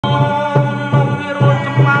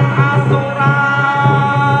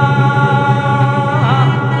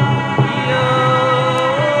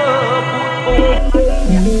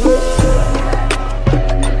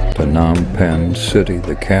city,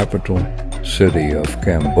 the capital city of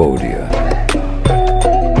Cambodia.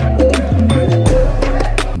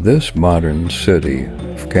 This modern city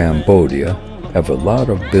of Cambodia have a lot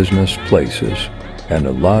of business places and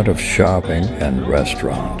a lot of shopping and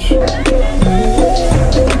restaurants.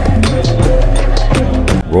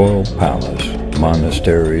 Royal Palace,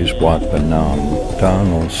 monasteries, Wat Phnom,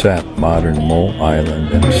 Tunnel Sap, modern Mo Island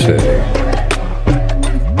and city.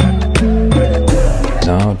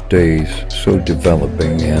 Nowadays, so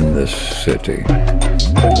developing in this city.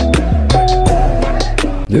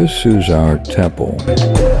 This is our temple.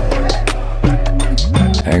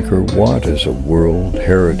 Angkor Wat is a World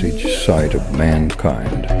Heritage Site of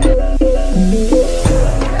mankind.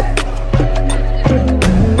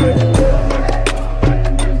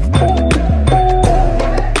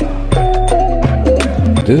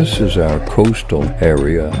 This is our coastal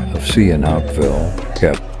area of Sihanoukville,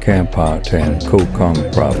 Kep, Kampot, and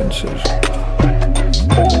Kokong provinces.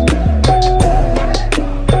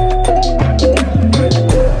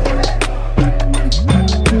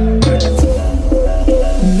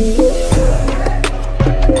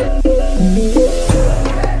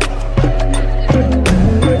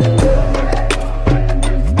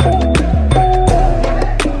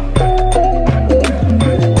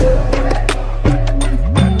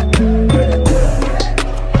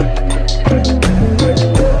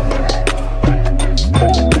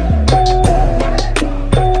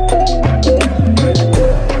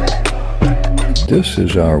 This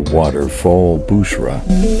is our waterfall, Busra.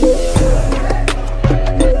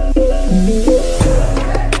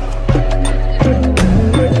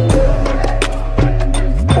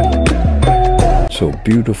 So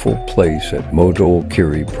beautiful place at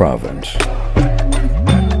Modolkiri province.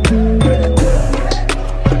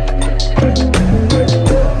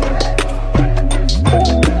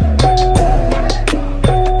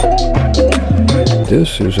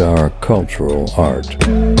 This is our cultural art.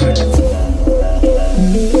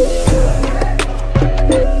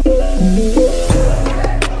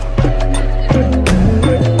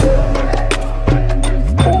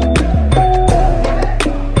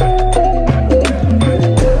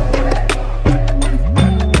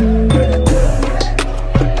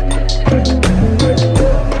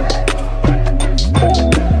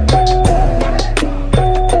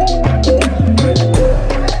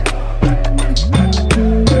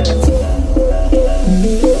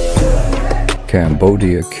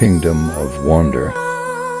 Cambodia Kingdom of Wonder.